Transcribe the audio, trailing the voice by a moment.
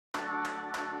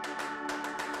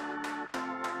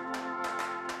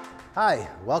Hi,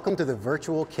 welcome to the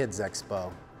virtual Kidz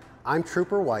Expo. I'm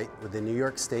Trooper White with the New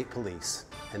York State Police,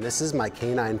 and this is my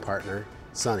canine partner,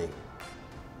 Sunny.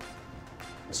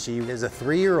 She is a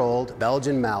 3-year-old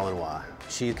Belgian Malinois.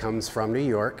 She comes from New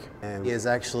York and is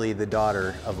actually the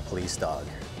daughter of a police dog.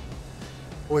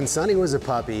 When Sunny was a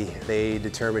puppy, they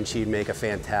determined she'd make a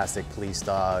fantastic police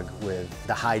dog with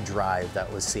the high drive that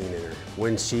was seen in her.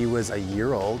 When she was a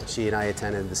year old, she and I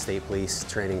attended the State Police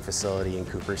training facility in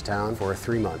Cooperstown for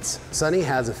 3 months. Sunny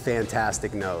has a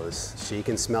fantastic nose. She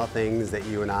can smell things that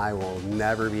you and I will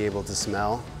never be able to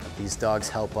smell. These dogs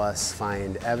help us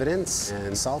find evidence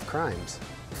and solve crimes.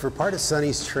 For part of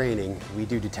Sunny's training, we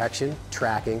do detection,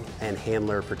 tracking, and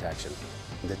handler protection.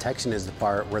 Detection is the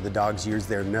part where the dogs use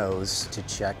their nose to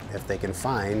check if they can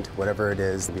find whatever it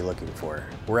is to be looking for.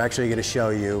 We're actually going to show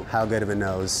you how good of a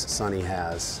nose Sunny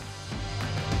has.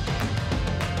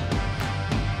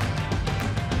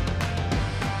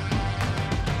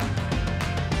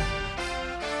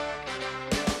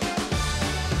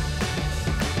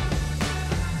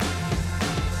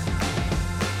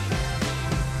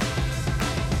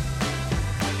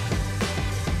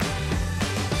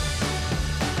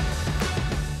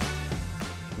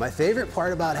 My favorite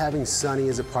part about having Sunny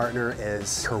as a partner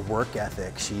is her work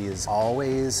ethic. She is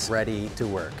always ready to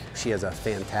work. She has a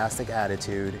fantastic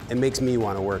attitude. It makes me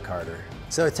want to work harder.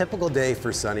 So a typical day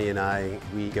for Sunny and I,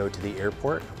 we go to the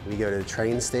airport, we go to the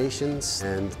train stations,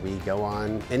 and we go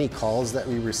on any calls that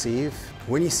we receive.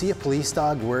 When you see a police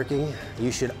dog working,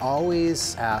 you should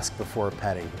always ask before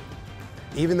petting.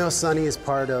 Even though Sunny is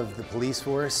part of the police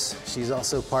force, she's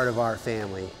also part of our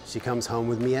family. She comes home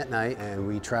with me at night and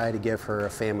we try to give her a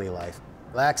family life.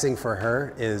 Relaxing for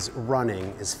her is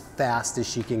running as fast as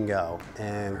she can go.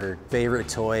 And her favorite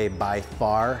toy by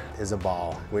far is a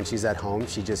ball. When she's at home,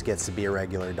 she just gets to be a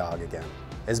regular dog again.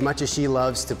 As much as she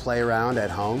loves to play around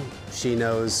at home, she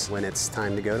knows when it's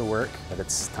time to go to work, that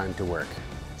it's time to work.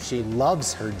 She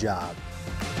loves her job.